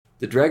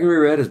The Dragon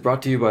Reread is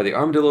brought to you by the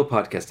Armadillo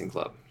Podcasting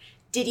Club.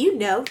 Did you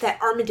know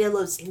that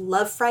armadillos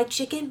love fried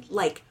chicken?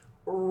 Like,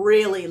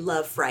 really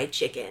love fried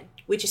chicken.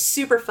 Which is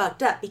super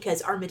fucked up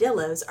because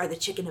armadillos are the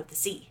chicken of the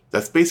sea.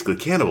 That's basically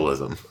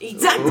cannibalism.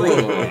 Exactly.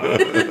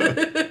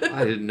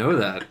 I didn't know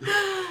that.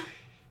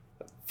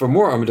 For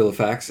more armadillo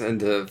facts and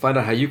to find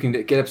out how you can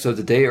get episodes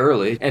a day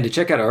early and to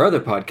check out our other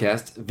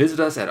podcasts, visit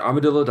us at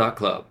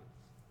armadillo.club.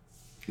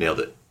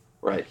 Nailed it.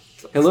 Right.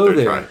 Hello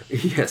there. Try.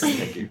 Yes,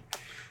 thank you.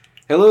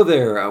 Hello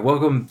there.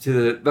 Welcome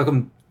to the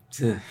Dragon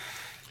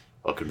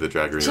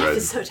Jeff Reread.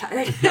 is so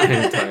tired.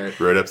 I'm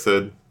tired. Road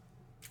episode.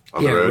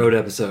 On the road. Road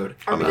episode.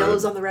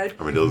 Armadillos on the road.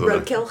 Armadillos on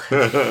Roadkill.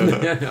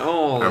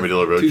 Oh,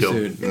 Armadillo too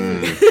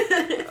roadkill.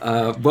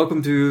 soon.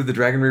 Welcome to the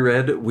Dragon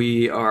Reread.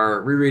 We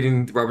are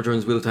rereading Robert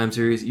Jordan's Wheel of Time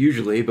series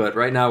usually, but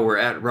right now we're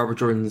at Robert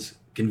Jordan's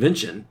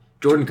convention,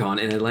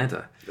 JordanCon in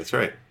Atlanta. That's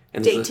right.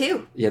 And Day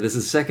 2. Yeah, this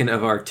is the second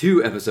of our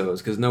 2 episodes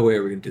because no way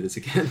are we going to do this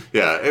again.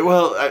 Yeah,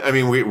 well, I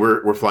mean,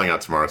 we're flying out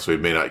tomorrow, so we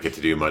may not get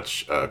to do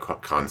much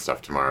con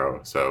stuff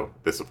tomorrow. So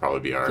this will probably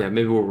be our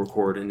maybe we'll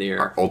record in the air.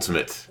 our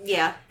ultimate.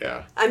 Yeah.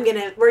 Yeah.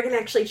 We're gonna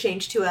actually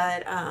change to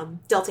a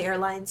Delta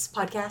Airlines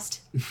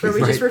podcast where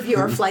we Right. just review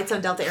our flights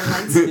on Delta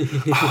Airlines.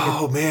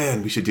 Oh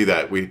man, we should do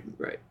that. We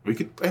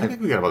could. I think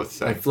we got a lot to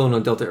say. I've flown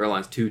on Delta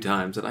Airlines 2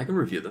 times and I can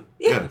review them.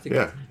 Yeah.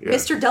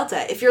 Mr.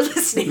 Delta, if you're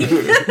listening.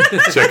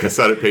 Check us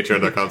out at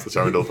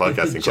patreon.com/Armadillo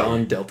Podcasting Club.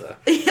 John Delta.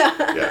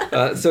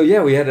 Yeah.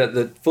 Yeah. We had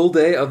the full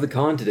day of the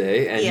con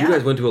today, and Yeah. you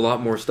guys went to a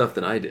lot more stuff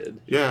than I did.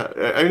 Yeah,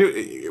 I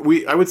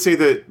mean, I would say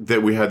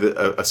that we had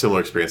a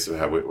similar experience to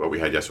what we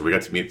had yesterday. We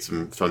got to meet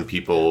some fun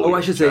people. Oh,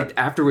 I should say,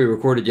 after we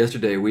recorded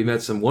yesterday, we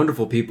met some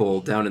wonderful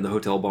people down in the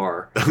hotel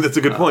bar. That's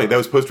a good point. That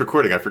was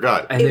post-recording. I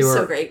forgot. And It they was were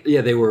so great.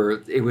 Yeah, they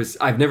were. It was.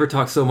 I've never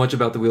talked so much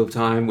about the Wheel of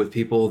Time with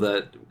people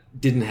that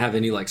didn't have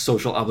any like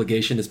social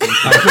obligation to spend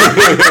time.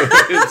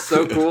 It's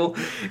so cool,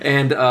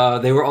 and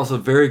they were also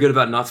very good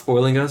about not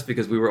spoiling us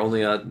because we were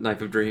only a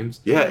Knife of Dreams.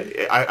 Yeah,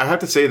 I have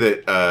to say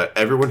that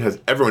everyone has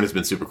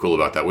been super cool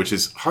about that, which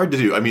is hard to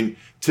do. I mean,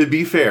 to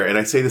be fair, and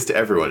I say this to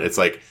everyone, it's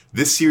like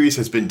this series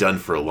has been done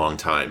for a long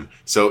time,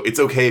 so it's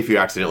okay if you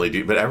accidentally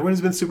do. But everyone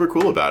has been super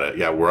cool about it.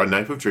 Yeah, we're on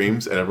Knife of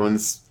Dreams, and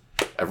everyone's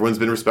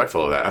been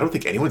respectful of that. I don't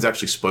think anyone's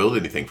actually spoiled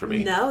anything for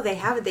me. No, they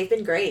haven't. They've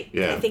been great.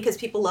 Yeah. I think because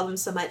people love them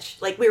so much.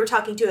 Like, we were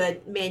talking to a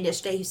man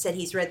yesterday who said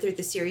he's read through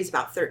the series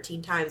about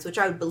 13 times, which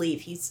I would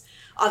believe. He's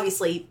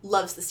obviously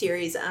loves the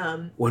series.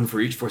 One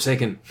for each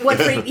Forsaken.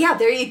 Yeah,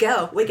 there you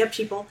go. Wake up,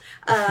 sheeple.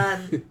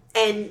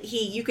 And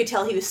you could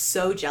tell he was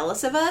so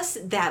jealous of us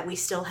that we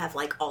still have,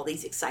 like, all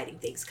these exciting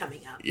things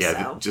coming up.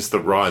 Yeah, so. just the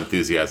raw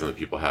enthusiasm that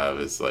people have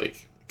is,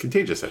 like,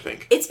 contagious, I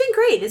think. It's been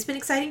great. It's been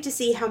exciting to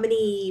see how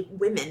many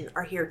women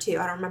are here, too.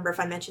 I don't remember if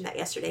I mentioned that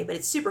yesterday, but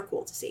it's super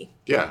cool to see.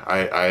 Yeah,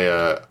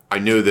 I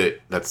know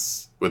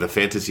that's with a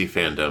fantasy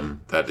fandom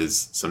that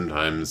is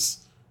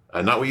sometimes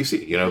not what you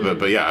see, you know.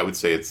 But yeah, I would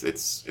say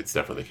it's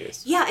definitely the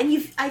case. Yeah,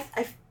 and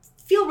I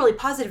feel really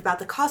positive about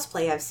the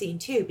cosplay I've seen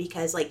too,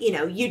 because like, you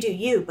know, you do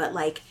you, but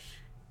like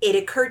it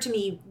occurred to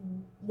me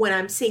when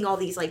I'm seeing all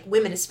these like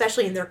women,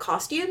 especially in their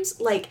costumes,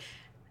 like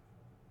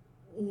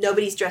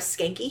nobody's dressed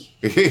skanky,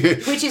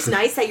 which is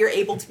nice that you're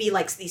able to be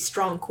like these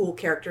strong, cool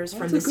characters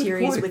from the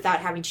series without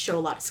having to show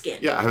a lot of skin.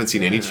 Yeah, I haven't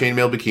seen any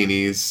chainmail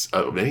bikinis,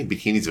 any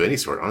bikinis of any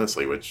sort,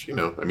 honestly. Which, you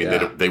know, I mean,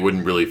 they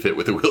wouldn't really fit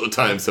with the Wheel of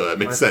Time, so that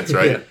makes sense,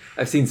 right? Yeah.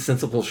 I've seen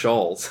sensible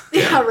shawls.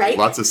 Yeah, right.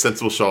 Lots of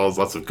sensible shawls,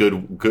 lots of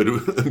good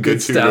Two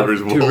stout,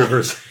 Rivers wool. Two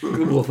Rivers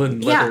wool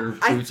and leather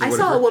boots or I whatever.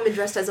 saw a woman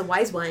dressed as a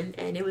wise one,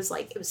 and it was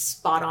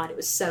spot on. It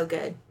was so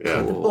good.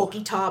 Yeah. The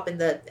bulky top and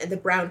the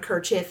brown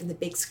kerchief and the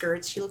big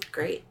skirts. She looked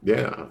great.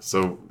 Yeah,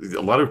 so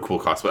a lot of cool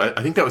cosplay.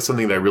 I think that was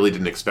something that I really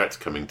didn't expect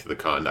coming to the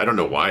con. I don't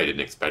know why I didn't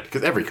expect,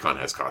 because every con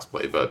has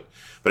cosplay, but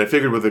I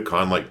figured with a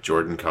con like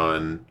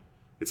JordanCon,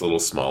 it's a little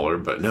smaller,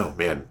 but no,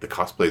 man, the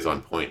cosplay's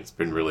on point. It's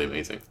been really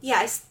amazing. Yeah,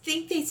 I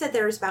think they said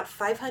there was about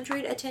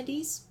 500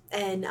 attendees,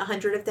 and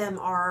 100 of them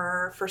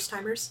are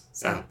first-timers,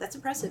 so that's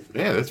impressive.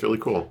 Yeah, that's really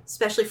cool.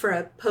 Especially for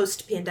a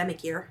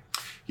post-pandemic year.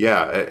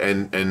 Yeah,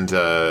 and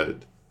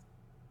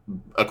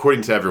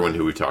according to everyone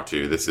who we talked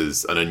to, this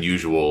is an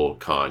unusual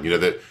con. You know,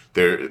 that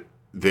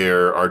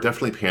there are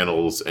definitely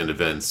panels and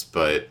events,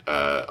 but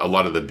a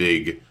lot of the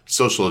big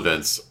social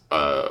events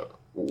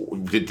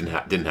didn't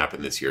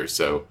happen this year.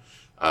 So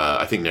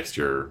I think next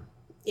year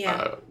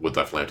we'll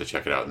definitely have to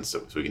check it out, and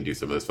so we can do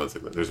some of those fun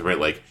stuff. There's a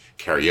like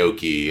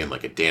karaoke and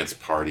like a dance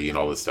party and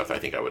all this stuff I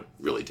think I would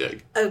really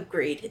dig.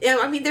 Agreed. Yeah,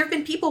 I mean, there have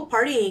been people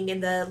partying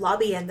in the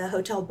lobby and the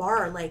hotel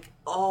bar like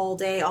all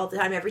day, all the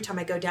time. Every time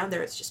I go down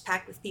there, it's just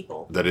packed with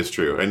people. That is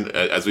true. And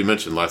as we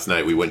mentioned last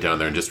night, we went down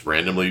there and just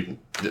randomly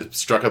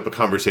struck up a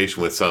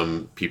conversation with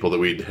some people that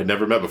we had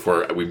never met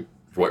before. We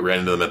ran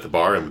into them at the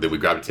bar, and then we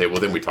grabbed a table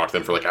with them. We talked to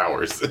them for like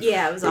hours.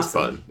 Yeah, it was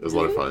awesome. Fun. It was a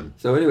lot of fun.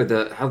 So anyway,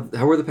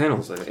 how were the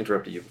panels? I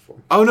interrupted you before.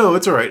 Oh no,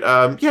 it's all right.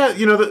 Yeah,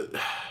 you know,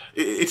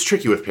 it's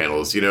tricky with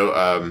panels. You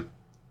know,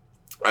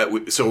 we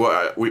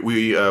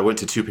went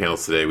to 2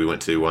 panels today. We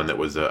went to one that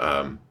was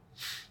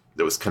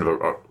kind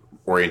of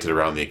oriented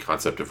around the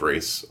concept of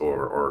race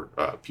or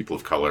people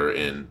of color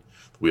in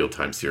Wheel of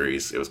Time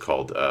series. It was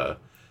called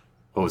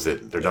what was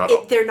it? They're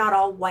not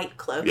all white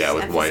cloaks. Yeah,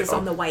 with emphasis white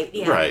on the white.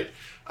 Yeah, right.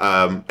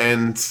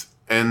 And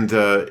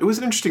it was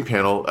an interesting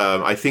panel.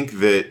 I think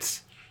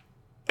that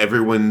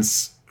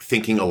everyone's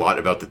thinking a lot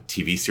about the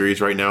TV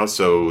series right now,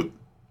 so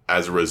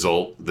as a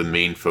result, the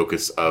main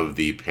focus of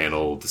the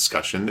panel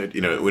discussion,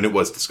 when it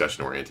was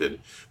discussion oriented,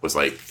 was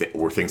like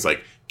were things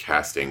like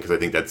casting, because I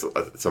think that's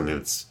something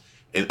that's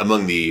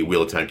among the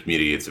Wheel of Time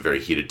community. It's a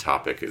very heated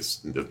topic, is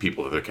the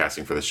people that they're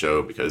casting for the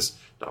show, because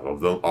not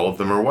all of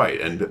them are white,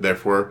 and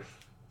therefore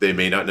they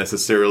may not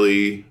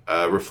necessarily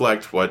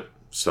reflect what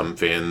some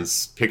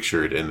fans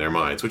pictured in their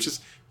minds, which is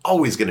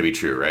always going to be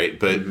true, right?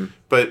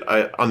 But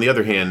on the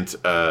other hand,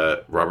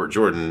 Robert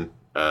Jordan,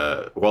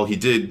 while he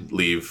did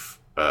leave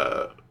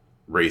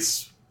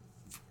race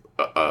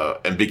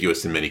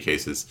ambiguous in many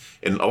cases,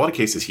 in a lot of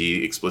cases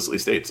he explicitly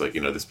states, like,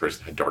 this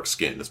person had dark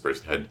skin, this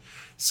person had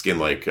skin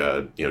like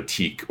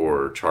teak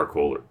or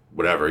charcoal or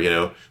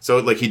whatever, so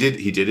like he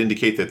did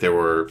indicate that there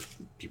were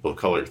people of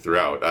color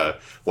throughout.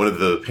 One of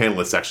the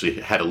panelists actually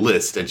had a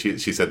list, and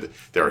she said that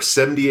there are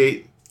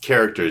 78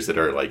 characters that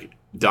are like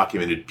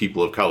documented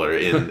people of color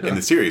in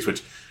the series,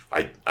 which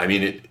I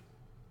mean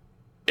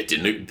it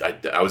didn't.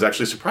 I was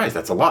actually surprised.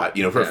 That's a lot,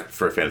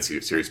 for a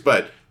fantasy series.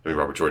 But I mean,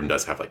 Robert Jordan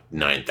does have like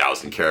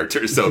 9,000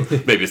 characters, so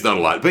maybe it's not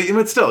a lot. But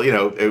still,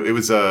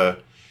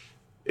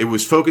 it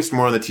was focused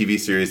more on the TV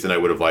series than I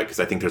would have liked, because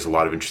I think there's a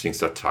lot of interesting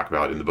stuff to talk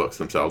about in the books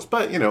themselves.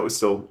 But it was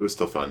still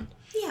fun.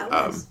 Yeah, it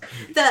was.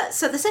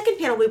 So the second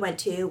panel we went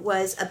to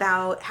was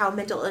about how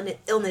mental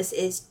illness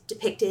is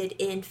depicted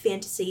in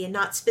fantasy, and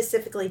not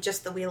specifically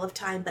just the Wheel of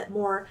Time, but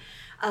more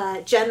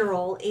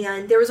general.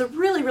 And there was a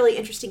really, really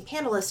interesting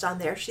panelist on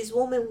there. She's a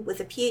woman with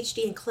a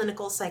PhD in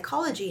clinical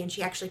psychology, and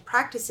she actually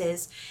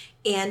practices.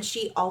 And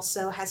she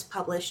also has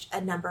published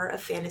a number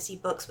of fantasy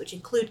books, which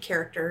include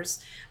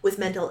characters with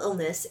mental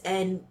illness.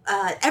 And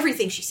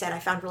everything she said I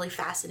found really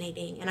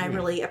fascinating. And I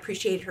really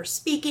appreciated her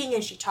speaking.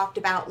 And she talked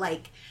about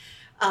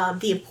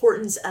the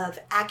importance of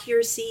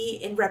accuracy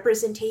in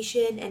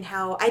representation, and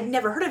how I'd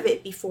never heard of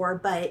it before,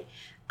 but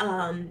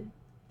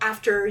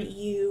after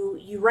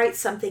you write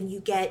something,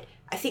 you get,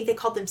 I think they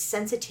called them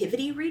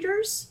sensitivity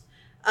readers,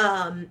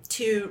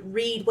 to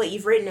read what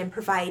you've written and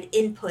provide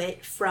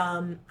input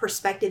from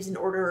perspectives in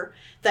order.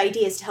 The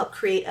idea is to help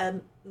create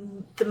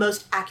the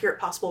most accurate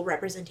possible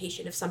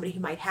representation of somebody who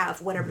might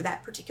have whatever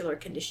that particular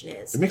condition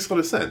is. It makes a lot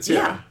of sense.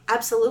 Yeah,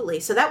 absolutely.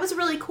 So that was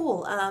really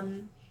cool.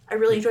 I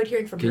really enjoyed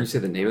hearing from her. Can you say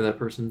the name of that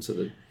person?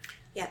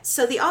 Yeah,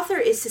 so the author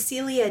is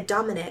Cecilia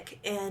Dominic,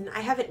 and I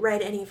haven't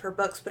read any of her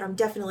books, but I'm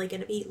definitely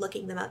going to be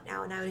looking them up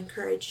now, and I would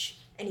encourage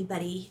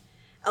anybody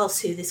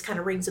else who this kind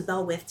of rings a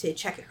bell with to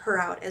check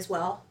her out as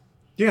well.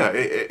 Yeah,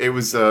 it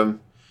was. I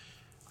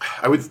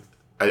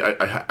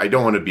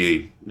don't want to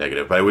be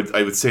negative, but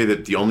I would say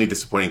that the only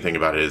disappointing thing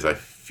about it is I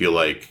feel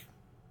like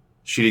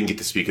she didn't get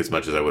to speak as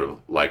much as I would have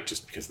liked,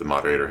 just because the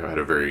moderator had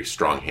a very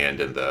strong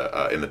hand in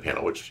the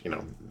panel, which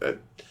that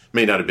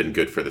may not have been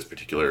good for this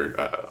particular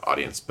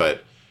audience,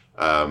 but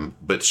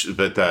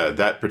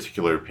that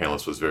particular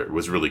panelist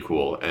was really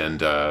cool,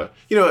 and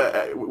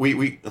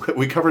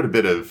we covered a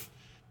bit of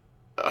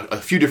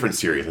a few different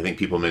series. I think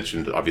people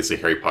mentioned, obviously,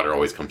 Harry Potter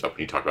always comes up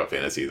when you talk about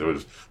fantasy. There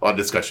was a lot of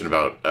discussion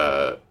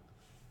about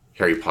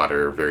Harry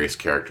Potter, various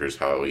characters,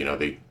 how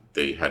they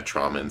had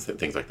trauma and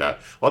things like that.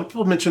 A lot of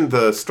people mentioned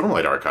the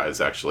Stormlight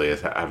Archives actually as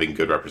having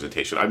good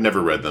representation. I've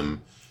never read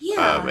them.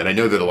 Yeah. And I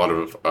know that a lot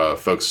of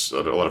folks,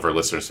 a lot of our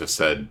listeners have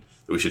said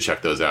that we should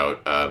check those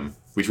out,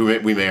 which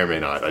we may or may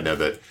not. I know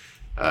that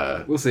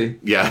we'll see.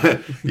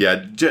 Yeah,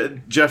 yeah.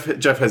 Jeff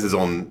has his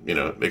own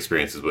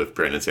experiences with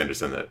Brandon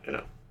Sanderson that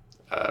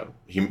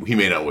he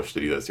may not wish to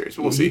do that series,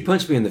 but we'll see. He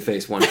punched me in the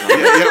face one time.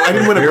 I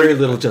didn't want to very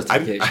little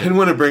justification. I didn't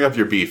want to bring up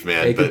your beef,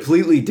 man. It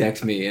completely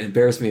decked me and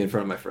embarrassed me in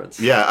front of my friends.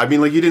 Yeah, I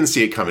mean, you didn't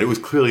see it coming. It was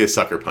clearly a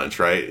sucker punch,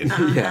 right? And,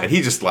 yeah. And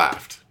he just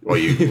laughed while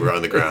you were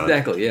on the ground.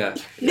 Exactly, yeah.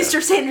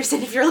 Mr.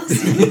 Sanderson, if you're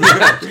listening.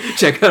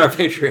 Check out our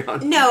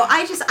Patreon. No,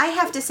 I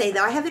have to say,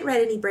 though, I haven't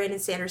read any Brandon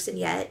Sanderson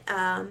yet.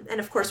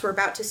 And, of course, we're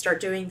about to start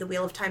doing the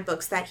Wheel of Time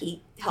books that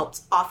he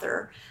helped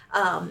author.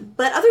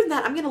 But other than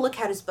that, I'm going to look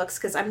at his books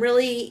because I'm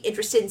really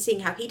interested in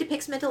seeing how he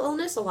depicts mental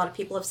illness. A lot of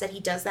people have said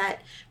he does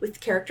that with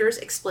characters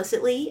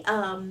explicitly.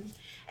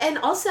 And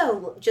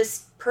also,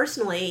 just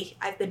personally,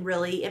 I've been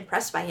really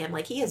impressed by him.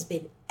 Like, he has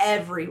been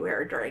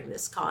everywhere during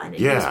this con. And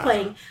he was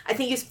playing, I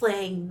think he was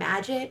playing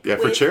Magic. Yeah,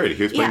 for charity.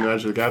 He was playing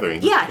Magic the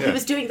Gathering. Yeah, he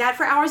was doing that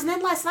for hours. And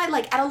then last night,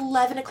 like, at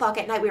 11 o'clock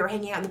at night, we were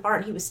hanging out in the bar,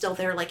 and he was still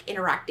there, like,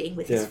 interacting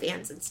with his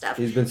fans and stuff.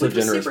 He's been so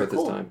generous with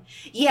his time.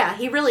 Yeah,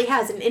 he really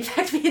has. And in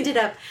fact, we ended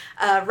up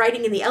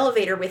riding in the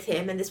elevator with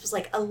him, and this was,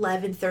 like,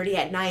 11:30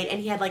 at night, and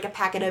he had, like, a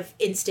packet of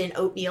instant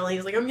oatmeal. And he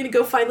was like, I'm going to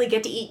go finally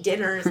get to eat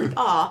dinner. It's like,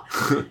 aw.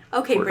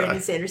 Okay,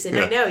 Brandon Sanderson.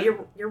 Yeah. I know,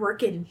 you're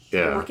working.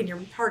 Yeah. You're working your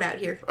heart out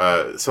here.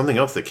 Something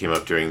else that came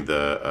up during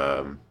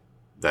the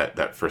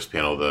that first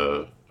panel,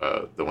 the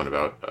the one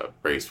about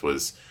race,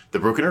 was the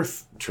Broken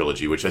Earth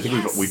trilogy, which I think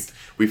Yes.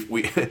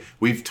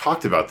 we've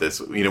talked about this.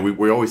 You know,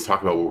 we always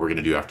talk about what we're going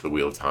to do after the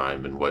Wheel of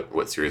Time and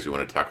what series we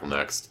want to tackle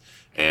next.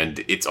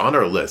 And it's on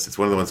our list. It's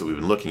one of the ones that we've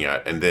been looking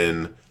at. And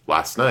then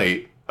last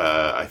night,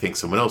 I think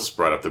someone else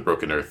brought up the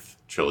Broken Earth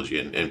trilogy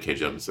and M.K.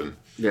 Jemisin.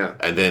 Yeah.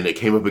 And then it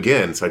came up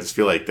again. So I just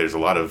feel like there's a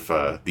lot of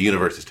the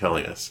universe is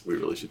telling us we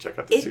really should check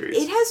out this series.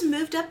 It has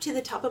moved up to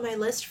the top of my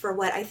list for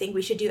what I think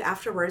we should do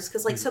afterwards,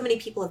 because like so many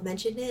people have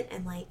mentioned it,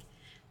 and like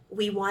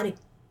we want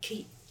to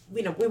keep,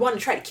 we want to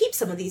try to keep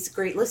some of these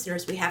great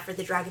listeners we have for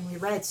The Dragon We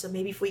Read. So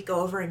maybe if we go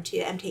over into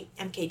M.K.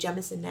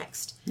 Jemisin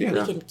next, we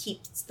can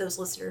keep those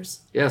listeners.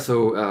 Yeah,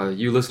 so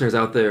you listeners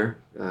out there,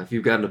 if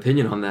you've got an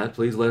opinion on that,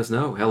 please let us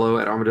know.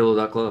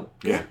 hello@armadillo.club.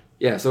 Yeah.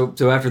 Yeah, so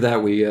after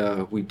that, we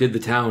did the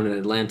town in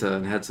Atlanta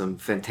and had some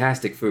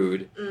fantastic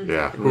food.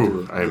 Yeah,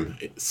 ooh, I'm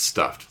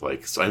stuffed.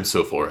 Like, I'm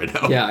so full right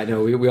now. Yeah, I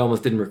know. We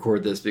almost didn't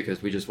record this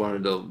because we just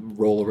wanted to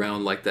roll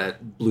around like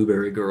that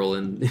blueberry girl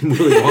in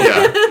Willy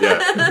Wonka.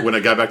 Yeah. When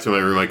I got back to my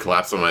room, I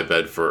collapsed on my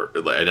bed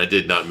and I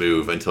did not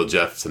move until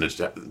Jeff sent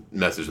a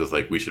message with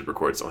like, we should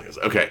record something. I was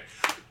like, okay.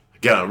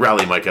 Get on,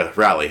 rally, Micah,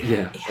 rally.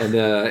 Yeah, and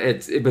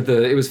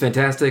it was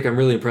fantastic. I'm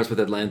really impressed with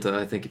Atlanta.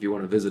 I think if you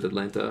want to visit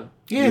Atlanta,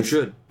 you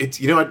should.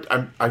 It's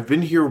I've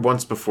been here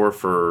once before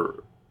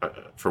for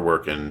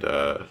work, and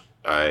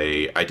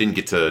I didn't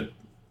get to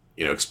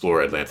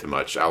explore Atlanta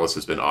much. Alice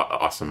has been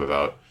awesome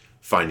about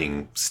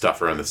finding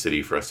stuff around the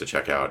city for us to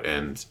check out,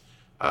 and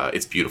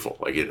it's beautiful.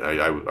 Like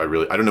I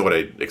really don't know what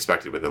I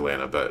expected with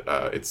Atlanta, but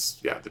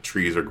the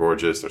trees are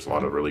gorgeous. There's a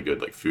lot of really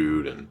good like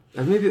food and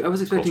maybe I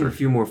was expecting culture. a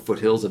few more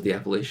foothills of the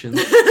Appalachians.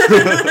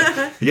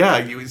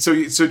 Yeah,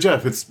 so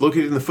Jeff, it's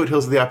located in the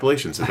foothills of the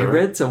Appalachians. Is that I right?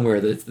 read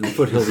somewhere that it's the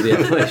foothills of the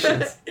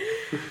Appalachians.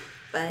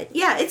 But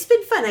yeah, it's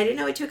been fun. I didn't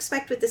know what to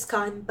expect with this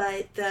con,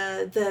 but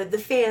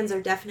the fans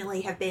are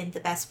definitely have been the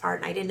best part.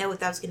 And I didn't know what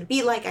that was going to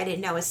be like. I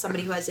didn't know, as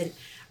somebody who hasn't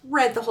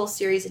read the whole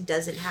series and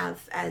doesn't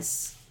have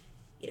as,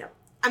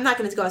 I'm not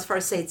going to go as far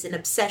as say it's an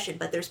obsession,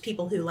 but there's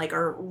people who like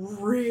are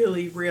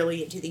really,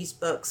 really into these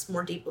books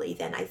more deeply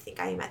than I think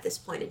I am at this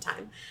point in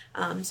time.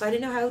 So I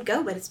didn't know how it would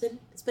go, but it's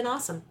been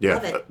awesome. Yeah,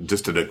 Love it.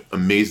 Just an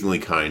amazingly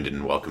kind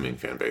and welcoming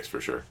fan base for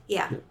sure.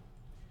 Yeah.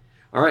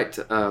 All right,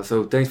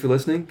 so thanks for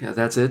listening.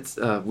 That's it.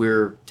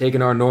 We're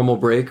taking our normal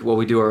break while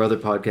we do our other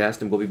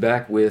podcast, and we'll be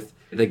back with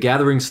The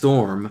Gathering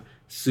Storm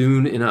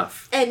soon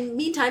enough. And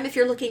meantime, if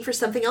you're looking for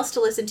something else to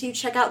listen to,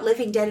 check out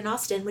Living Dead in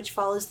Austin, which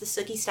follows the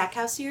Sookie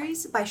Stackhouse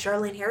series by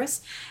Charlene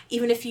Harris.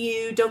 Even if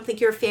you don't think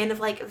you're a fan of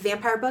like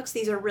vampire books,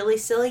 these are really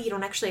silly. You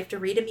don't actually have to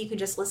read them. You can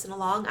just listen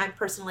along. I'm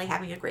personally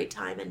having a great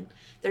time, and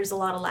there's a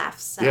lot of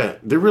laughs. So. Yeah,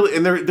 they're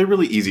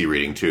really easy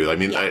reading too. I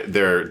mean, Yeah.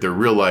 they're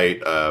real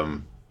light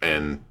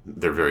and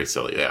they're very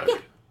silly. Yeah.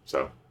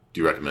 So,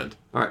 do you recommend?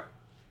 All right.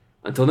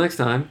 Until next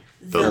time.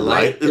 The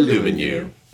light illumine you.